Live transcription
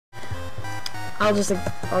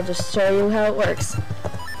I'll just show you how it works.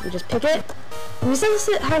 You just pick it. And you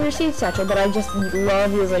still have your seed satchel, but I just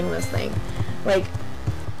love using this thing. Like,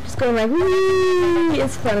 just going like, whee!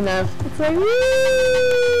 It's fun enough. It's like, whee!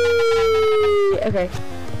 Okay.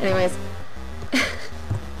 Anyways.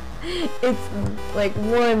 It's like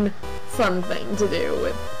one fun thing to do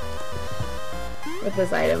with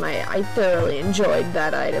this item. I thoroughly enjoyed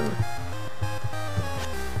that item.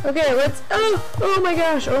 Okay, let's, oh my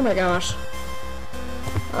gosh,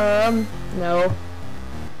 no.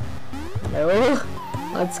 No.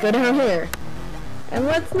 Let's go down here. And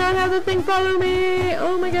let's not have the thing follow me!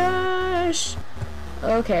 Oh my gosh!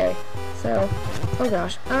 Okay, so, oh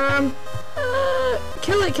gosh,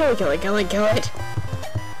 kill it!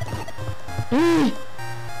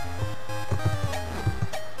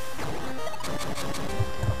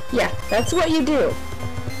 Yeah, that's what you do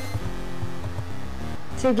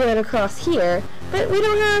to get across here, but we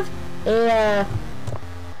don't have a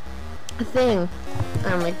thing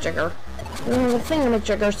on McJigger. We don't have a thing on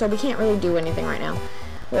McJigger, so we can't really do anything right now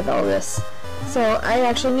with all this. So I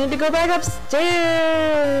actually need to go back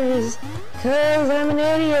upstairs, cause I'm an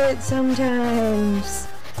idiot sometimes.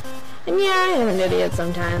 And yeah, I am an idiot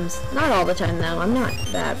sometimes. Not all the time though, I'm not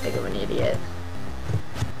that big of an idiot.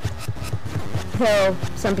 Though,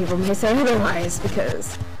 some people may say otherwise,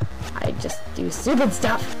 because I just do stupid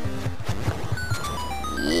stuff.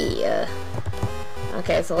 Yeah.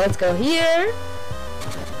 Okay, so let's go here.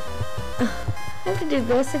 I have to do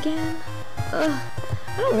this again? I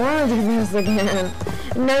don't want to do this again.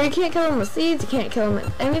 No, you can't kill them with seeds, you can't kill them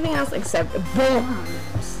with anything else except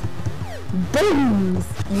bombs. Bombs!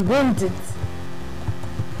 You want it.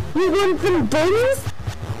 You want them bombs?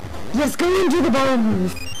 Yes, go into the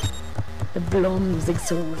bombs. The bombs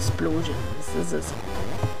explosions. This is...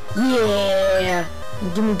 Yeah!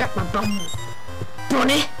 Give me back my bombs.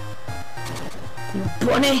 Bunny! You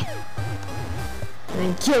bunny! And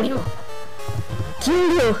then kill you.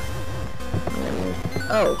 Kill you!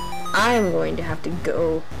 Oh, I'm going to have to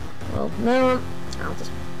go. Well, no. I'll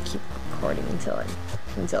just keep recording until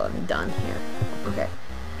I'm done here. Okay.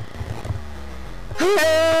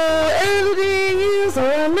 Oh, editing is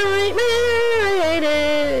a nightmare. I hate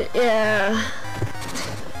it. Yeah.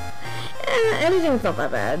 Editing's not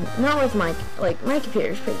that bad. Not with my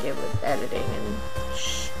computer's pretty good with editing and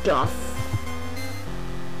stuff.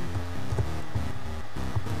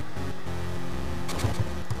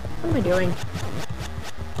 What am I doing?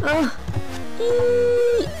 Oh.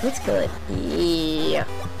 Let's kill it. Yeah.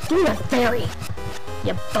 Give me that fairy.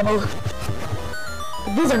 You bubble.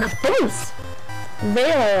 These are not bubbles.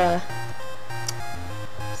 They are,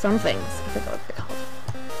 some things. I forgot what they're called.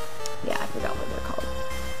 Yeah, I forgot what they're called.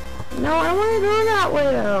 No, I don't want to go that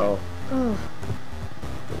way, though. Oh.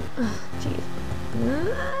 Jeez.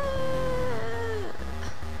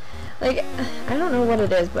 Like, I don't know what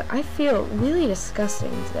it is, but I feel really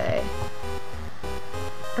disgusting today.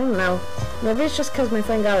 I don't know. Maybe it's just because my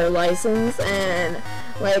friend got her license, and,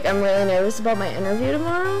 like, I'm really nervous about my interview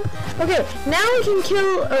tomorrow. Okay, now we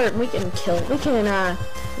can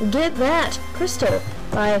get that crystal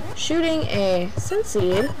by shooting a scent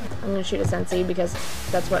seed. I'm gonna shoot a scent seed because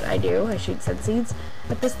that's what I do. I shoot scent seeds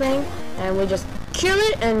at this thing, and we just kill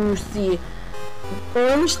it, and you see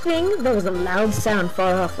orange thing. There was a loud sound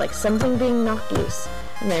far off, like something being knocked loose,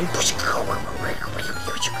 and then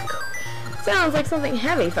sounds like something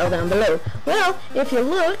heavy fell down below. Well, if you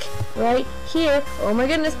look right here, oh my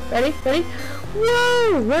goodness, ready?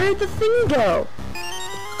 Whoa, where did the thing go?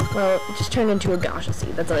 Well, it just turned into a gosha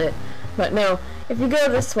seed, that's it. But no, if you go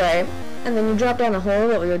this way, and then you drop down the hole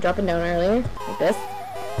that we were dropping down earlier, like this,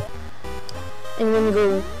 and then you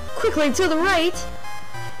go quickly to the right,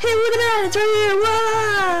 hey, look at that, it's right here,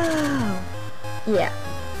 whoa! Yeah.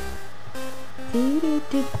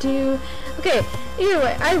 Okay, either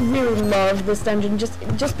way, I really love this dungeon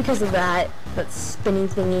just because of that spinny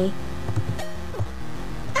thingy.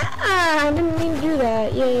 Ah, I didn't mean to do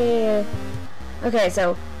that. Yeah. Okay,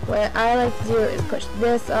 so what I like to do is push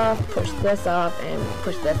this off, and push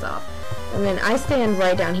this off. And then I stand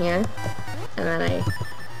right down here, and then I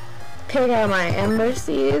pick out my ember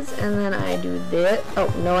seeds, and then I do this. Oh,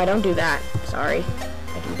 no, I don't do that. Sorry.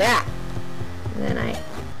 I do that. And then oh,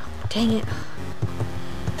 dang it.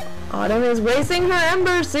 Autumn is wasting her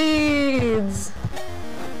ember seeds!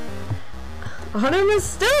 Autumn is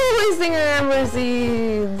still wasting her ember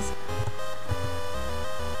seeds!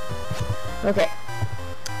 Okay.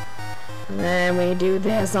 And then we do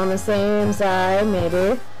this on the same side,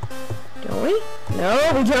 maybe. Don't we?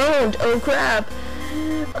 No, we don't! Oh crap!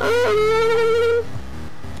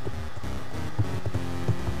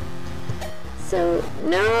 So,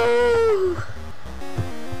 no!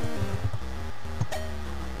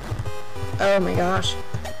 Oh my gosh.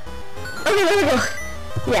 Okay, there we go.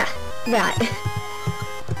 Yeah, that.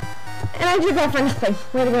 And I did that for nothing.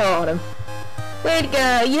 Way to go, Autumn. Way to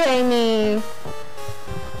go. Yay me.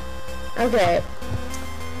 Okay.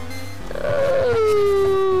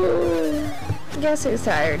 I guess who's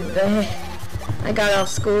tired today? I got off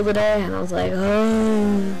school today and I was like,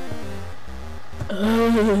 oh,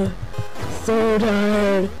 so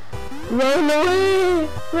tired. Run away!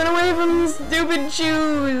 Run away from these stupid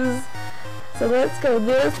shoes! So let's go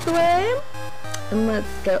this way, and let's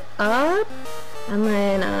go up, and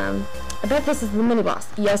then, I bet this is the mini-boss.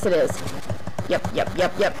 Yes, it is.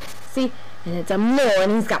 Yep. See? And it's a mole,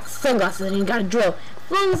 and he's got sunglasses, and he's got a drill.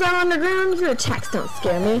 As long as I'm underground, your attacks don't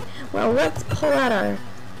scare me. Well, let's pull out our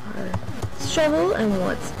shovel, and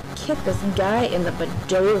let's kick this guy in the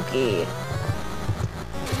badoki.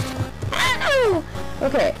 Ow!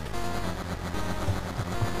 Okay.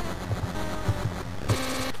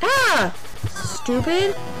 Ah!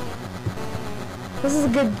 Stupid. This is a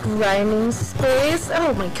good grinding space.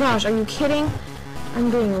 Oh my gosh, are you kidding? I'm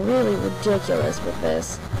being really ridiculous with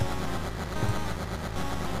this.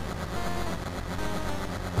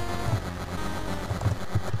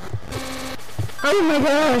 Oh my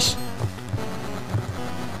gosh!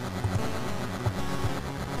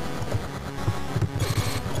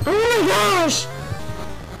 Oh my gosh!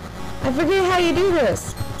 I forget how you do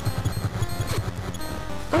this.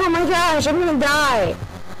 Oh my gosh, I'm gonna die!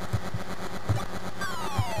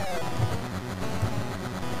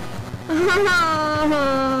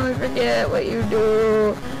 I forget what you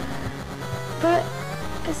do. But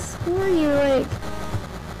I swore you like...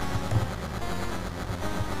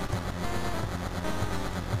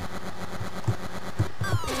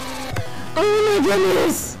 Oh my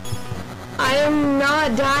goodness! I am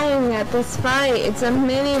not dying at this fight. It's a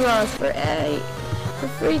mini-boss for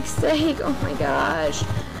freak's sake. Oh my gosh.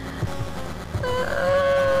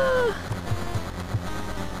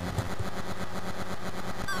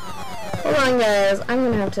 Hold on, guys. I'm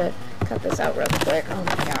gonna have to cut this out real quick. Oh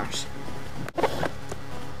my gosh.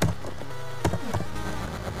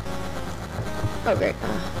 Oh great.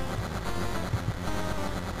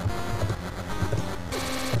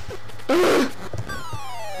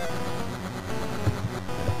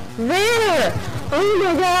 There! Oh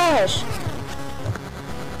my gosh!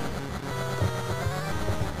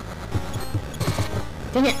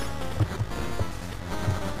 Dang it!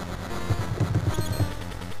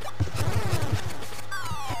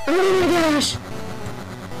 Oh my gosh!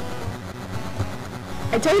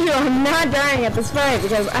 I told you I'm not dying at this fight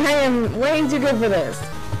because I am way too good for this.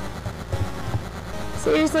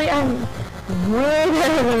 Seriously, I'm way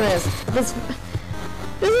better than this. This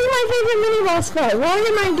is my favorite mini-boss fight. Why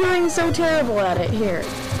am I doing so terrible at it here?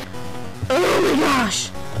 Oh my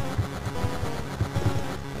gosh!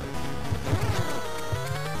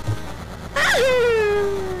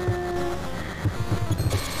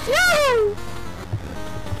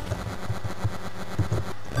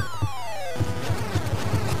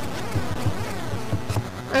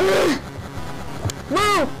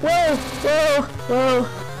 No! Whoa!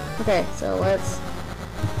 Okay, so let's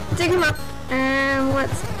dig him up. And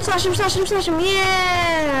let's slash him,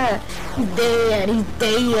 yeah! He's dead.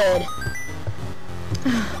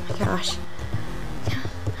 Oh my gosh.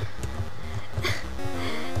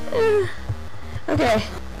 Okay,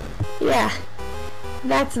 yeah,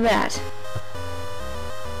 that's that.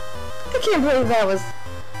 I can't believe that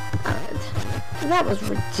was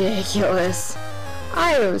ridiculous.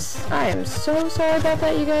 I am so sorry about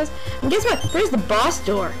that, you guys. And guess what? There's the boss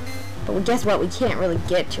door. But guess what? We can't really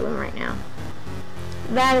get to him right now.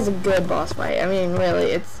 That is a good boss fight. I mean,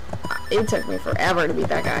 really, it took me forever to beat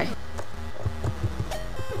that guy.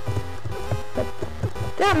 But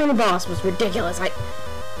that mini boss was ridiculous.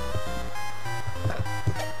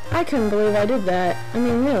 I couldn't believe I did that. I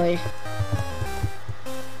mean, really.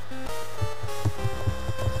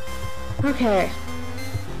 Okay.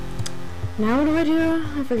 Now what do I do?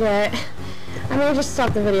 I forget. I'm gonna just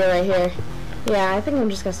stop the video right here. Yeah, I think I'm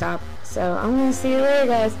just gonna stop. So I'm gonna see you later,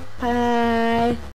 guys. Bye.